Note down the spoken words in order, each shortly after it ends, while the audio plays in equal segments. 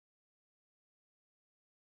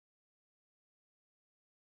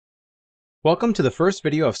Welcome to the first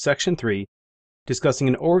video of Section 3, discussing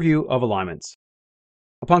an overview of alignments.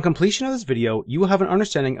 Upon completion of this video, you will have an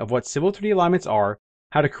understanding of what Civil 3D alignments are,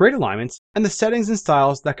 how to create alignments, and the settings and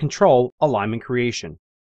styles that control alignment creation.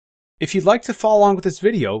 If you'd like to follow along with this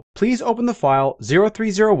video, please open the file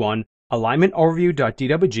 0301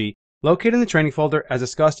 alignmentoverview.dwg located in the training folder as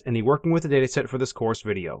discussed in the Working with the Dataset for this course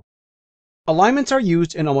video. Alignments are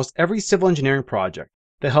used in almost every civil engineering project.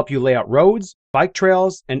 They help you lay out roads, bike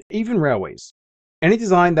trails, and even railways. Any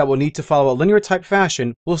design that will need to follow a linear type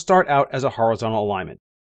fashion will start out as a horizontal alignment.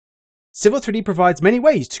 Civil 3D provides many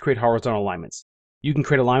ways to create horizontal alignments. You can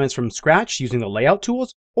create alignments from scratch using the layout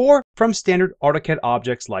tools or from standard AutoCAD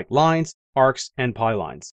objects like lines, arcs, and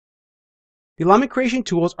polylines. The alignment creation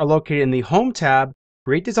tools are located in the Home tab,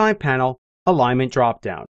 Create Design panel, Alignment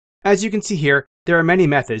dropdown. As you can see here, there are many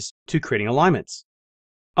methods to creating alignments.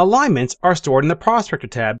 Alignments are stored in the Prospector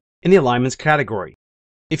tab in the Alignments category.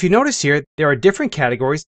 If you notice here, there are different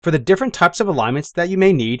categories for the different types of alignments that you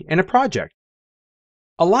may need in a project.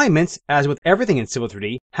 Alignments, as with everything in Civil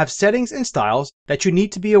 3D, have settings and styles that you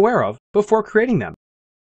need to be aware of before creating them.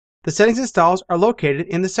 The settings and styles are located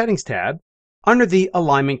in the Settings tab under the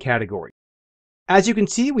Alignment category. As you can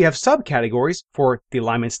see, we have subcategories for the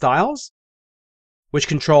alignment styles, which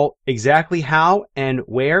control exactly how and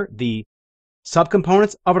where the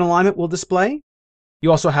subcomponents of an alignment will display.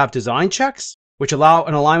 You also have design checks, which allow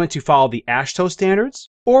an alignment to follow the AASHTO standards,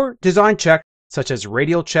 or design checks such as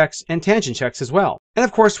radial checks and tangent checks as well. And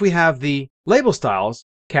of course, we have the label styles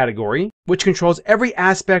category, which controls every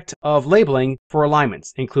aspect of labeling for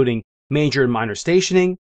alignments, including major and minor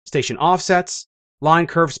stationing, station offsets, line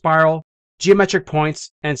curve spiral, geometric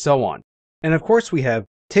points, and so on. And of course, we have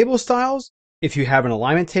table styles. If you have an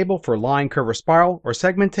alignment table for line, curve, or spiral, or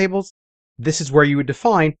segment tables, this is where you would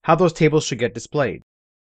define how those tables should get displayed.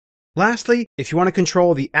 Lastly, if you want to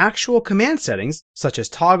control the actual command settings, such as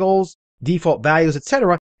toggles, default values,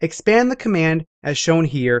 etc., expand the command as shown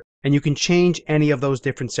here, and you can change any of those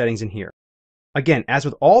different settings in here. Again, as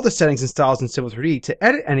with all the settings and styles in Civil 3D, to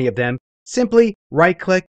edit any of them, simply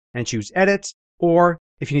right-click and choose Edit, or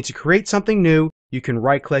if you need to create something new, you can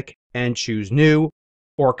right-click and choose New,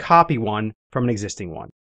 or copy one from an existing one.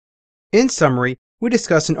 In summary, we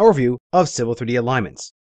discussed an overview of Civil 3D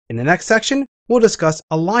alignments. In the next section, we'll discuss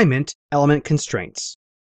alignment element constraints.